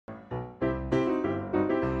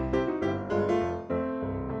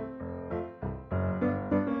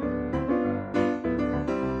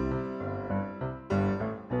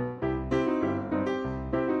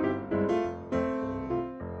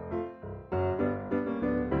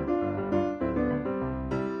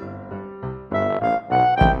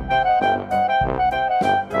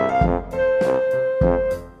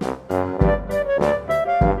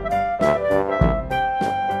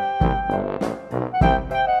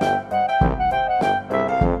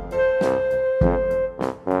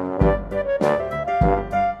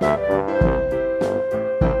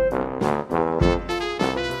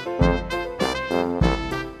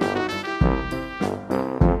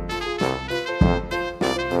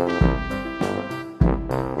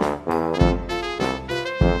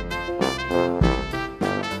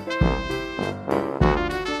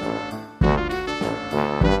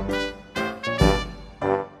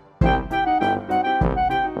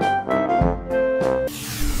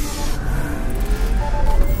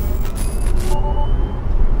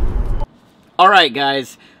Alright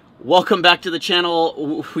guys, welcome back to the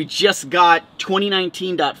channel. We just got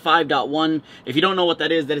 2019.5.1. If you don't know what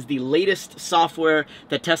that is the latest software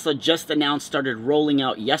that Tesla just announced started rolling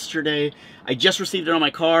out yesterday. I just received it on my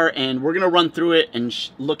car and we're going to run through it and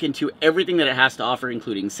look into everything that it has to offer,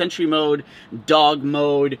 including Sentry mode, dog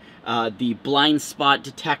mode, the blind spot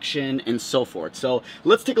detection, and so forth. So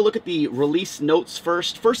let's take a look at the release notes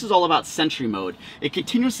first. First is all about Sentry mode. It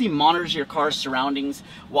continuously monitors your car's surroundings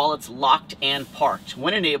while it's locked and parked.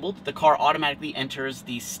 When enabled, the car automatically enters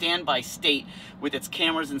the standby state with its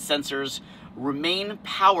cameras and sensors remain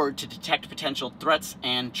powered to detect potential threats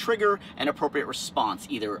and trigger an appropriate response,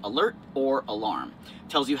 either alert or alarm.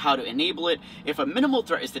 Tells you how to enable it. If a minimal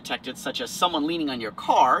threat is detected, such as someone leaning on your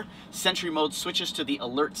car, Sentry mode switches to the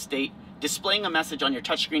alert state, displaying a message on your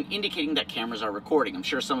touchscreen indicating that cameras are recording. I'm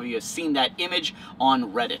sure some of you have seen that image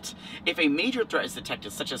on Reddit. If a major threat is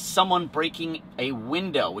detected, such as someone breaking a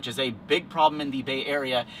window, which is a big problem in the Bay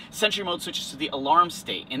Area, Sentry mode switches to the alarm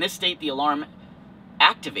state. In this state, the alarm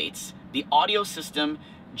activates. The audio system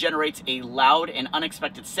generates a loud and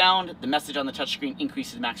unexpected sound. The message on the touchscreen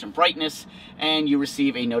increases maximum brightness, and you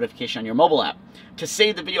receive a notification on your mobile app. To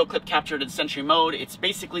save the video clip captured in Sentry mode, it's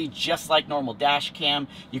basically just like normal dash cam.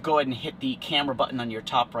 You go ahead and hit the camera button on your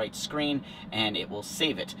top right screen, and it will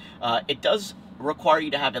save it. It does require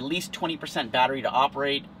you to have at least 20% battery to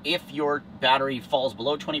operate. If your battery falls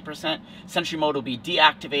below 20%, Sentry mode will be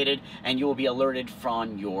deactivated, and you will be alerted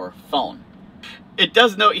from your phone. It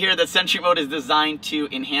does note here that Sentry mode is designed to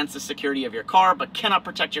enhance the security of your car, but cannot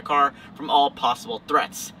protect your car from all possible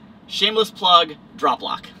threats. Shameless plug, drop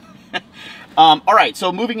lock. Alright,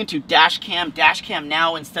 so moving into dash cam. Dash cam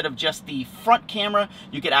now, instead of just the front camera,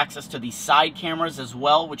 you get access to the side cameras as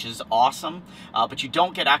well, which is awesome, but you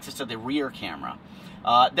don't get access to the rear camera.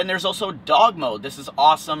 Then there's also dog mode. This is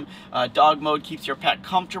awesome. Dog mode keeps your pet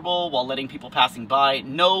comfortable while letting people passing by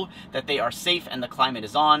know that they are safe and the climate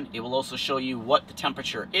is on. It will also show you what the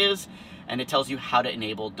temperature is, and it tells you how to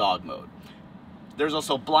enable dog mode. There's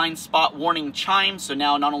also blind spot warning chime, so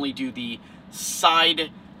now not only do the side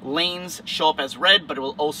lanes show up as red, but it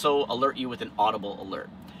will also alert you with an audible alert.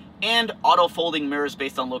 And auto folding mirrors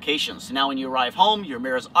based on location. So now when you arrive home, your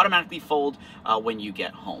mirrors automatically fold when you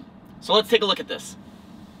get home. So let's take a look at this.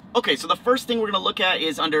 Okay, so the first thing we're going to look at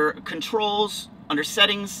is under controls, under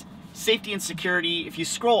settings, safety and security. If you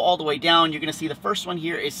scroll all the way down, you're going to see the first one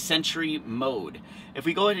here is Sentry mode. If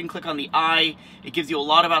we go ahead and click on the eye, it gives you a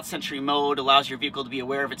lot about Sentry mode, allows your vehicle to be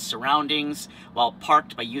aware of its surroundings while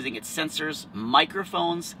parked by using its sensors,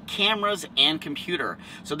 microphones, cameras, and computer.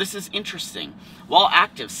 So this is interesting. While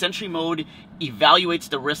active, Sentry mode evaluates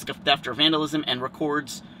the risk of theft or vandalism and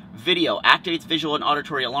records video, activates visual and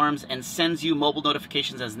auditory alarms, and sends you mobile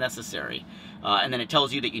notifications as necessary. And then it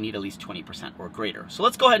tells you that you need at least 20% or greater. So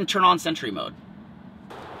let's go ahead and turn on Sentry mode.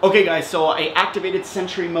 Okay guys, so I activated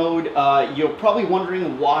Sentry mode. You're probably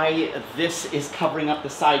wondering why this is covering up the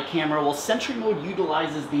side camera. Well, Sentry mode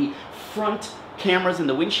utilizes the front cameras in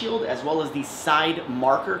the windshield as well as the side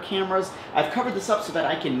marker cameras. I've covered this up so that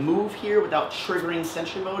I can move here without triggering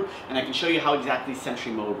Sentry mode, and I can show you how exactly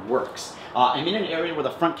Sentry mode works. I'm in an area where the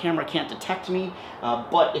front camera can't detect me,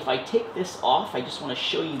 but if I take this off, I just want to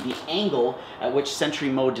show you the angle at which Sentry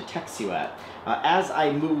mode detects you at. As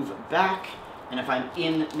I move back, and if I'm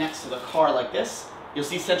in next to the car like this, you'll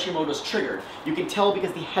see Sentry mode was triggered. You can tell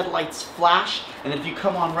because the headlights flash, and then if you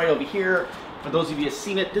come on right over here, for those of you who have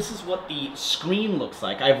seen it, this is what the screen looks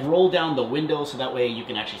like. I've rolled down the window so that way you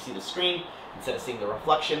can actually see the screen instead of seeing the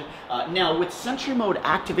reflection. Now, with Sentry mode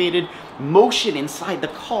activated, motion inside the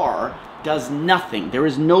car does nothing. There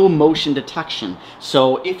is no motion detection.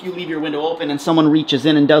 So if you leave your window open and someone reaches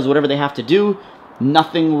in and does whatever they have to do,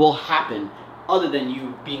 nothing will happen other than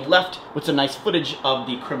you being left with some nice footage of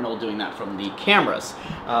the criminal doing that from the cameras.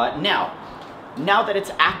 Now that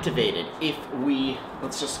it's activated,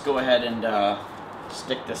 let's just go ahead and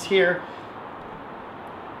stick this here.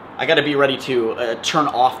 I gotta be ready to turn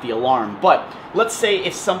off the alarm, but let's say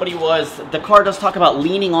if somebody the car does talk about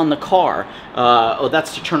leaning on the car, oh,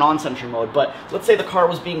 that's to turn on Sentry mode, but let's say the car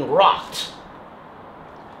was being rocked.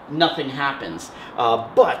 Nothing happens.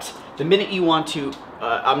 But the minute you want to,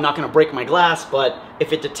 I'm not gonna break my glass, but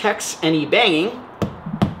if it detects any banging,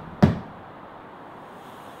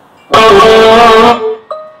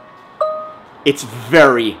 it's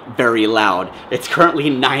very, very loud. It's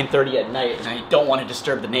currently 9:30 at night and I don't want to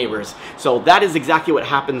disturb the neighbors. So that is exactly what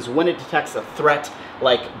happens when it detects a threat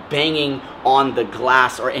like banging on the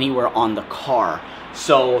glass or anywhere on the car.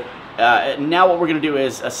 So now what we're going to do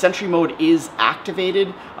is Sentry mode is activated.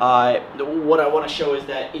 What I want to show is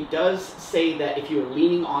that it does say that if you're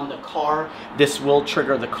leaning on the car, this will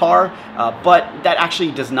trigger the car, but that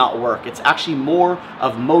actually does not work. It's actually more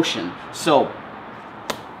of motion. So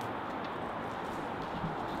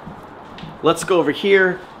let's go over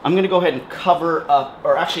here. I'm going to go ahead and cover up,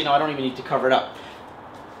 or actually no, I don't even need to cover it up.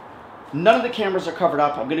 None of the cameras are covered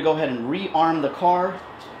up. I'm going to go ahead and rearm the car,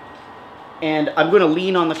 and I'm going to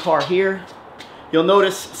lean on the car here. You'll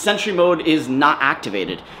notice Sentry mode is not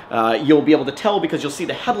activated. You'll be able to tell because you'll see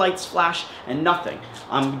the headlights flash and nothing.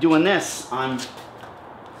 I'm doing this.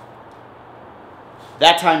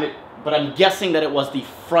 That time, but I'm guessing that it was the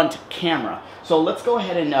front camera. So let's go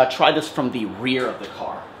ahead and try this from the rear of the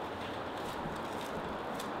car.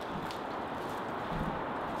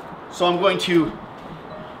 So I'm going to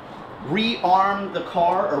rearm the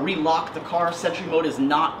car, or relock the car. Sentry mode is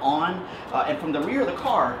not on. And from the rear of the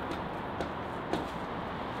car,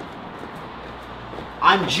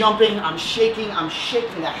 I'm jumping, I'm shaking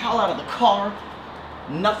the hell out of the car.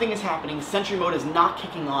 Nothing is happening. Sentry mode is not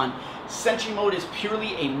kicking on. Sentry mode is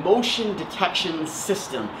purely a motion detection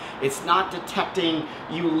system. It's not detecting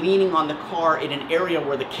you leaning on the car in an area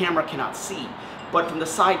where the camera cannot see. But from the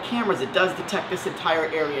side cameras, it does detect this entire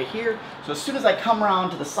area here. So as soon as I come around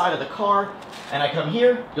to the side of the car and I come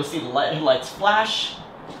here, you'll see the headlights flash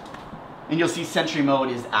and you'll see Sentry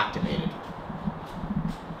mode is activated.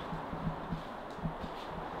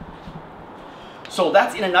 So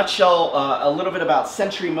that's in a nutshell a little bit about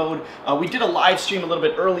Sentry mode. We did a live stream a little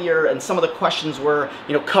bit earlier and some of the questions were,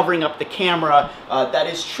 you know, covering up the camera. That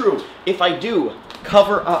is true. If I do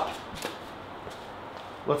cover up,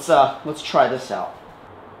 let's try this out.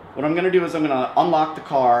 What I'm gonna do is I'm gonna unlock the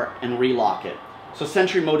car and relock it. So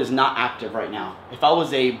Sentry mode is not active right now. If I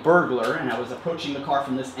was a burglar and I was approaching the car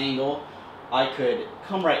from this angle, I could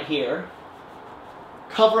come right here,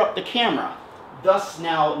 cover up the camera, thus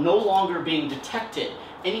now no longer being detected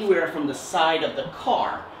anywhere from the side of the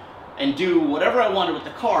car, and do whatever I wanted with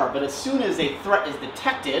the car. But as soon as a threat is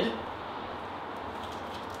detected,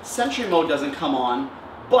 Sentry mode doesn't come on,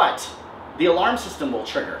 but the alarm system will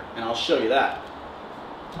trigger, and I'll show you that.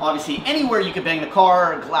 Obviously, anywhere you could bang the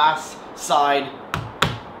car, glass, side.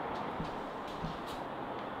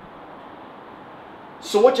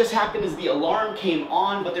 So what just happened is the alarm came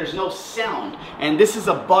on, but there's no sound. And this is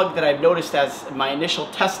a bug that I've noticed as my initial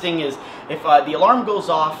testing is if the alarm goes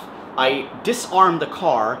off, I disarm the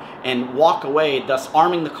car and walk away, thus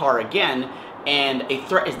arming the car again, and a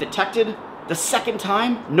threat is detected. The second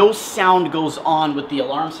time, no sound goes on with the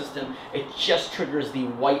alarm system. It just triggers the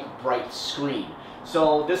white bright screen.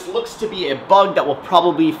 So this looks to be a bug that will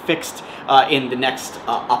probably be fixed in the next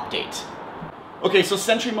update. Okay, so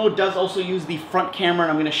Sentry mode does also use the front camera,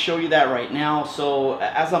 and I'm going to show you that right now. So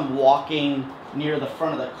as I'm walking near the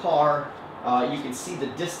front of the car, you can see the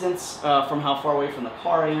distance from how far away from the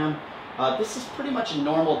car I am. This is pretty much a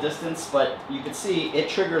normal distance, but you can see it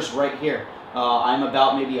triggers right here. I'm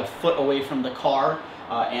about maybe a foot away from the car,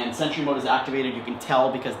 and Sentry mode is activated. You can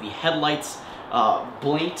tell because the headlights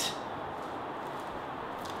blinked,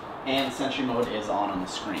 and Sentry mode is on the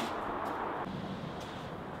screen.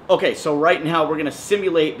 Okay, so right now we're gonna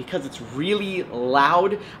simulate, because it's really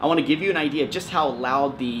loud, I wanna give you an idea of just how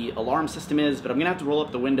loud the alarm system is, but I'm gonna have to roll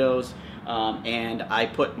up the windows, and I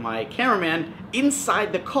put my cameraman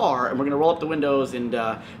inside the car, and we're gonna roll up the windows and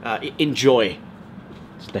enjoy.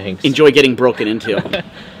 Thanks. Enjoy getting broken into.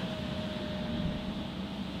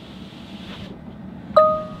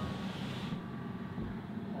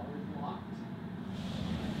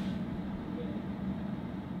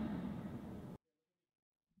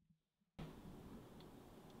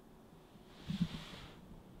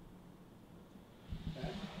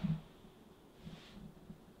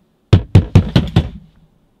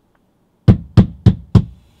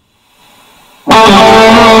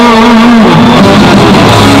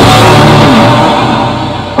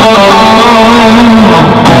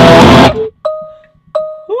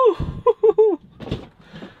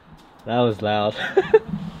 That was loud.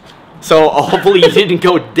 So hopefully you didn't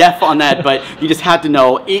go deaf on that, but you just had to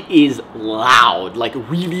know it is loud, like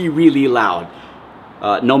really, really loud.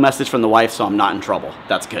 No message from the wife, so I'm not in trouble.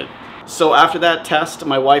 That's good. So after that test,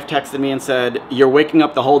 my wife texted me and said, "You're waking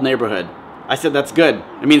up the whole neighborhood." I said, "That's good.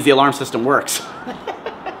 It means the alarm system works."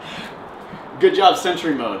 Good job,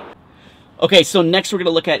 Sentry mode. Okay, so next we're going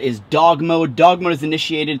to look at is dog mode. Dog mode is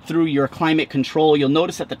initiated through your climate control. You'll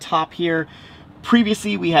notice at the top here,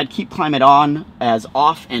 previously we had keep climate on as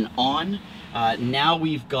off and on. Now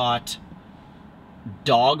we've got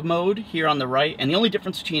dog mode here on the right, and the only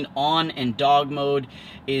difference between on and dog mode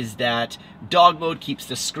is that dog mode keeps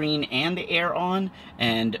the screen and the air on,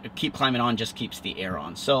 and keep climbing on just keeps the air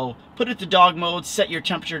on. So put it to dog mode, set your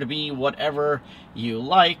temperature to be whatever you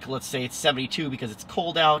like. Let's say it's 72 because it's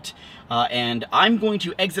cold out, and I'm going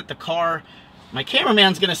to exit the car. My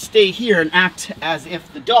cameraman's gonna stay here and act as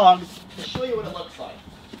if the dog, to show you what it looks like.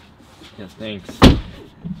 Yes, thanks.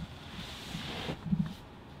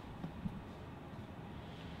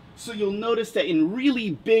 So you'll notice that in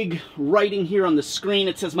really big writing here on the screen,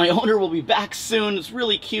 it says, "My owner will be back soon." It's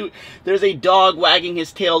really cute. There's a dog wagging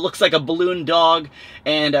his tail, looks like a balloon dog,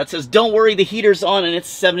 and it says, "Don't worry, the heater's on," and it's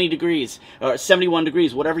 70 degrees, or 71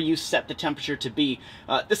 degrees, whatever you set the temperature to be.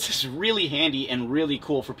 This is really handy and really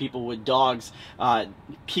cool for people with dogs,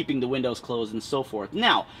 keeping the windows closed and so forth.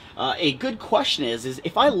 Now, a good question is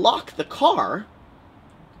if I lock the car,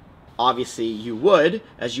 obviously you would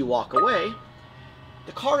as you walk away,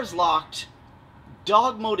 the car is locked,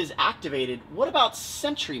 dog mode is activated. What about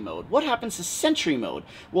Sentry mode? What happens to Sentry mode?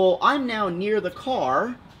 Well, I'm now near the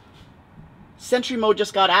car. Sentry mode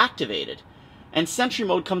just got activated. And Sentry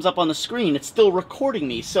mode comes up on the screen. It's still recording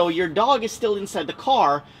me. So your dog is still inside the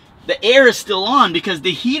car. The air is still on because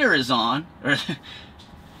the heater is on.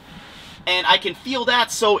 And I can feel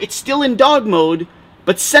that. So it's still in dog mode,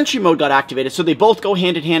 but Sentry mode got activated. So they both go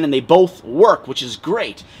hand in hand and they both work, which is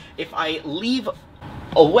great. If I leave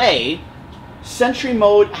away, Sentry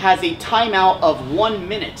mode has a timeout of 1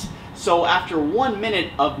 minute. So after 1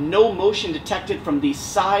 minute of no motion detected from the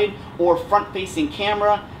side or front facing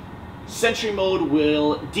camera, Sentry mode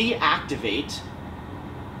will deactivate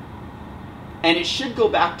and it should go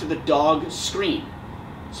back to the dog screen.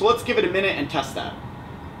 So let's give it a minute and test that.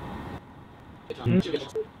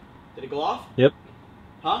 Did it go off? Yep.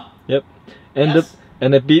 Huh? Yep. And Yes?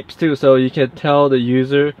 and it beeps too, so you can tell the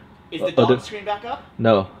user. Is the dog screen back up?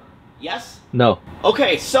 No. Yes? No.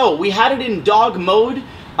 Okay, so we had it in dog mode.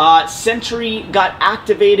 Sentry got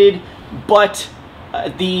activated, but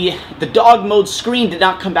the dog mode screen did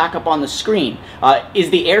not come back up on the screen. Is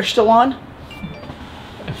the air still on?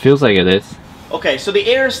 It feels like it is. Okay, so the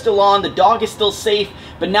air is still on, the dog is still safe,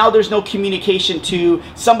 but now there's no communication to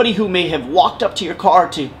somebody who may have walked up to your car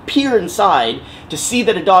to peer inside to see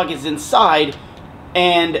that a dog is inside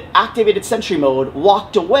and activated Sentry mode,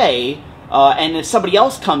 walked away, and if somebody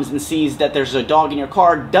else comes and sees that there's a dog in your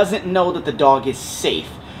car, doesn't know that the dog is safe.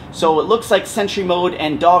 So it looks like Sentry mode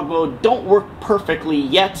and dog mode don't work perfectly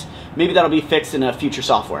yet. Maybe that'll be fixed in a future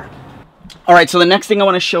software. Alright, so the next thing I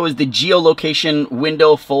want to show is the geolocation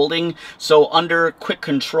window folding. So under quick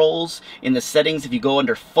controls in the settings, if you go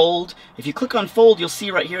under fold, if you click on fold, you'll see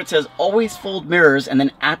right here it says always fold mirrors and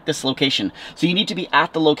then at this location. So you need to be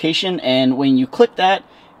at the location, and when you click that,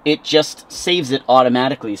 it just saves it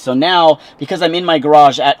automatically. So now, because I'm in my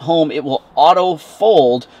garage at home, it will auto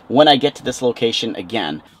fold when I get to this location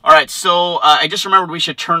again. Alright, so I just remembered we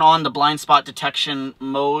should turn on the blind spot detection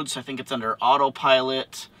mode. So I think it's under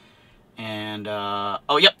autopilot. And,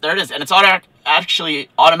 oh, yep, there it is. And it's actually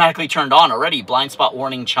automatically turned on already, blind spot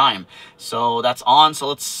warning chime. So that's on, so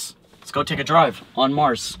let's go take a drive on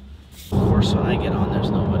Mars. Of course, when I get on,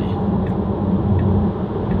 there's nobody.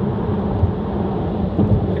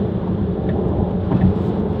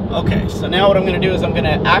 Okay, so now what I'm going to do is I'm going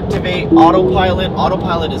to activate autopilot.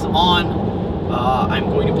 Autopilot is on. I'm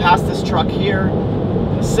going to pass this truck here,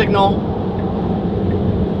 the signal.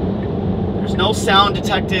 There's no sound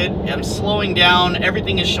detected. I'm slowing down.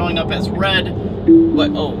 Everything is showing up as red.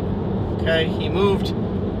 But, oh, okay, he moved.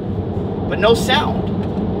 But no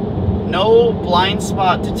sound. No blind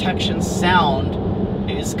spot detection sound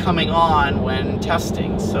is coming on when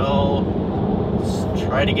testing. So, let's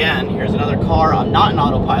try it again. Here's another car. I'm not in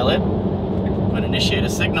autopilot. I'm going to initiate a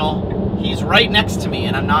signal. He's right next to me,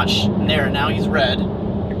 and I'm not there. Now he's red.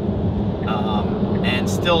 And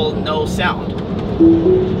still no sound.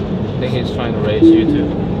 I think he's trying to race you too.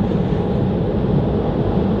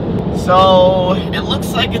 So it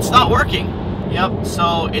looks like it's not working. Yep,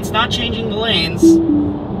 so it's not changing the lanes,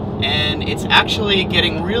 and it's actually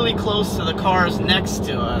getting really close to the cars next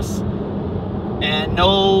to us. And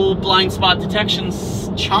no blind spot detection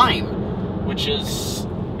chime, which is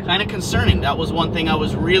kind of concerning. That was one thing I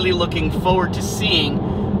was really looking forward to seeing,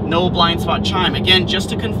 no blind spot chime. Again, just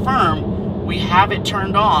to confirm, we have it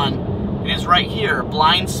turned on. It is right here,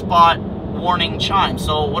 blind spot warning chime.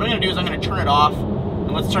 So what I'm going to do is I'm going to turn it off,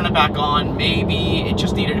 and let's turn it back on. Maybe it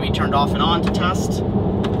just needed to be turned off and on to test.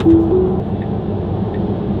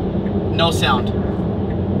 No sound.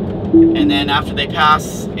 And then after they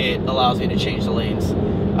pass, it allows me to change the lanes.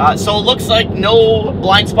 So it looks like no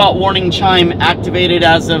blind spot warning chime activated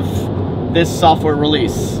as of this software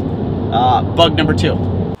release. Bug number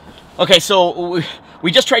 2. Okay, so we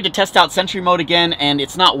just tried to test out Sentry mode again, and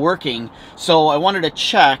it's not working. So I wanted to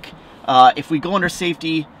check if we go under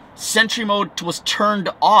safety, Sentry mode was turned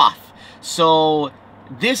off. So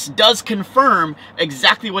this does confirm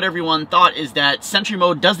exactly what everyone thought, is that Sentry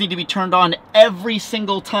mode does need to be turned on every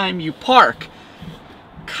single time you park.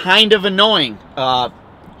 Kind of annoying.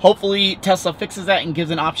 Hopefully Tesla fixes that and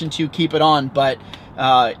gives an option to keep it on, but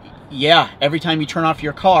yeah, every time you turn off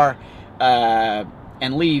your car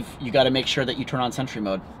and leave, you got to make sure that you turn on Sentry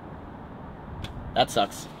mode. That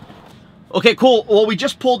sucks. Okay, cool. Well, we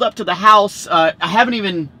just pulled up to the house. I haven't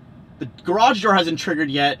even, the garage door hasn't triggered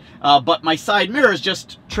yet, but my side mirror is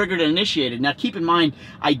just triggered and initiated. Now, keep in mind,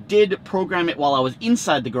 I did program it while I was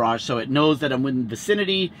inside the garage, so it knows that I'm in the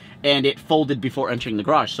vicinity, and it folded before entering the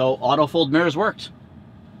garage. So auto fold mirrors worked.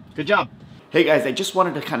 Good job. Hey guys, I just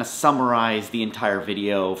wanted to kind of summarize the entire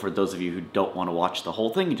video for those of you who don't want to watch the whole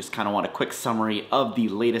thing. You just kind of want a quick summary of the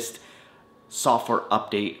latest software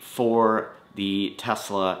update for the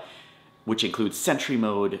Tesla, which includes Sentry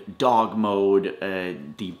mode, dog mode,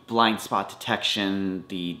 the blind spot detection,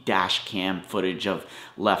 the dash cam footage of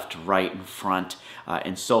left, right, and front,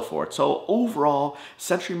 and so forth. So overall,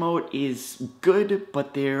 Sentry mode is good,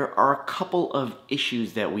 but there are a couple of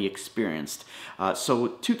issues that we experienced. So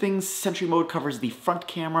 2 things: Sentry mode covers the front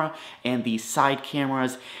camera and the side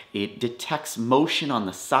cameras. It detects motion on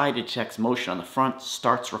the side, it detects motion on the front,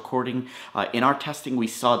 starts recording. In our testing, we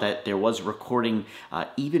saw that there was recording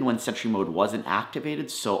even when Sentry mode wasn't activated,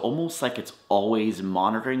 so almost like it's always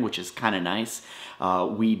monitoring, which is kind of nice.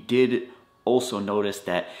 We did also notice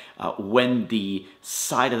that when the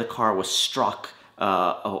side of the car was struck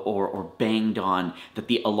or banged on, that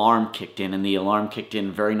the alarm kicked in, and the alarm kicked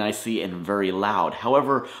in very nicely and very loud.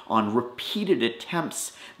 However, on repeated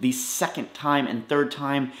attempts, the second time and third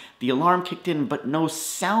time, the alarm kicked in, but no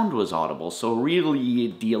sound was audible. So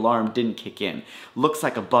really, the alarm didn't kick in. Looks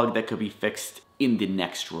like a bug that could be fixed in the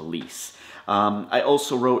next release. I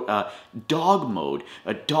also wrote dog mode.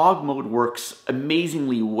 Dog mode works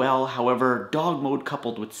amazingly well. However, dog mode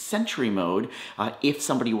coupled with Sentry mode, if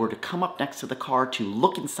somebody were to come up next to the car to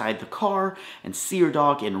look inside the car and see your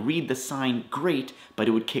dog and read the sign, great, but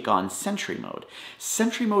it would kick on Sentry mode.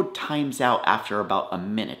 Sentry mode times out after about a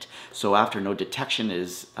minute. So after no detection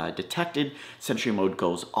is detected, Sentry mode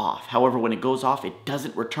goes off. However, when it goes off, it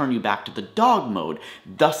doesn't return you back to the dog mode,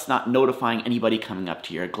 thus not notifying anybody coming up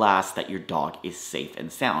to your glass that your dog is safe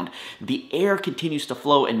and sound. The air continues to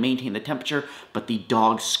flow and maintain the temperature, but the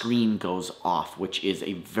dog screen goes off, which is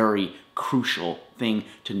a very crucial thing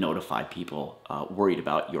to notify people worried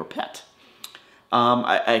about your pet.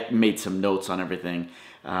 I made some notes on everything.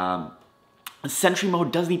 Sentry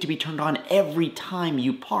mode does need to be turned on every time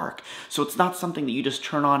you park. So it's not something that you just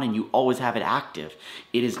turn on and you always have it active.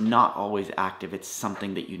 It is not always active. It's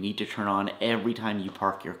something that you need to turn on every time you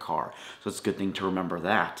park your car. So it's a good thing to remember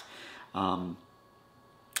that.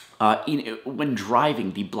 When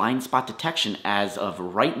driving, the blind spot detection, as of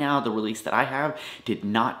right now, the release that I have, did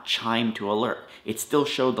not chime to alert. It still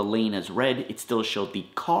showed the lane as red, it still showed the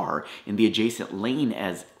car in the adjacent lane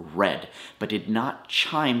as red, but did not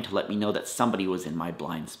chime to let me know that somebody was in my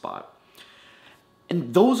blind spot.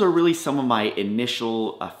 And those are really some of my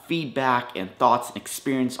initial feedback and thoughts and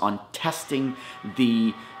experience on testing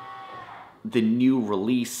the new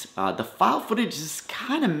release. The file footage is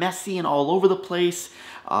kind of messy and all over the place.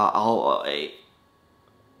 It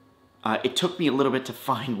took me a little bit to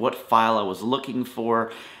find what file I was looking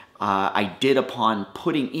for. I did, upon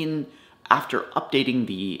putting in, after updating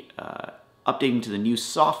to the new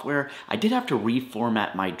software, I did have to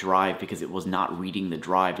reformat my drive because it was not reading the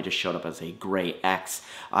drive. It just showed up as a gray X.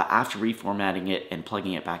 After reformatting it and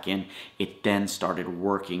plugging it back in, it then started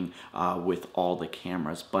working with all the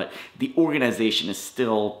cameras. But the organization is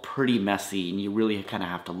still pretty messy, and you really kind of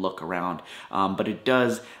have to look around. But it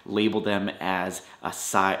does label them as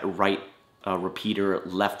a right repeater,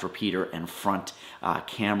 left repeater, and front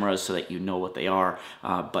cameras so that you know what they are.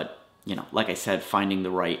 But, you know, like I said, finding the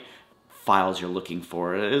right files you're looking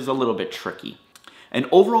for is a little bit tricky. And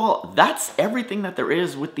overall, that's everything that there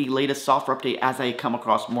is with the latest software update. As I come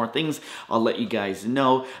across more things, I'll let you guys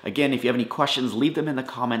know. Again, if you have any questions, leave them in the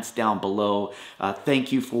comments down below.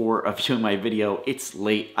 Thank you for viewing my video. It's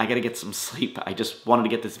late. I gotta get some sleep. I just wanted to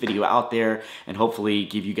get this video out there and hopefully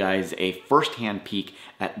give you guys a first-hand peek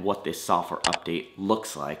at what this software update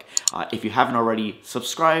looks like. If you haven't already,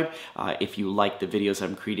 subscribe. If you like the videos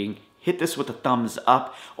I'm creating, hit this with a thumbs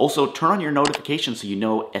up. Also, turn on your notifications so you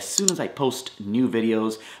know as soon as I post new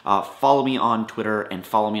videos. Follow me on Twitter and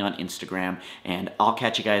follow me on Instagram, and I'll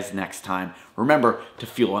catch you guys next time. Remember to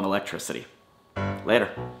fuel on electricity.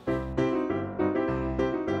 Later.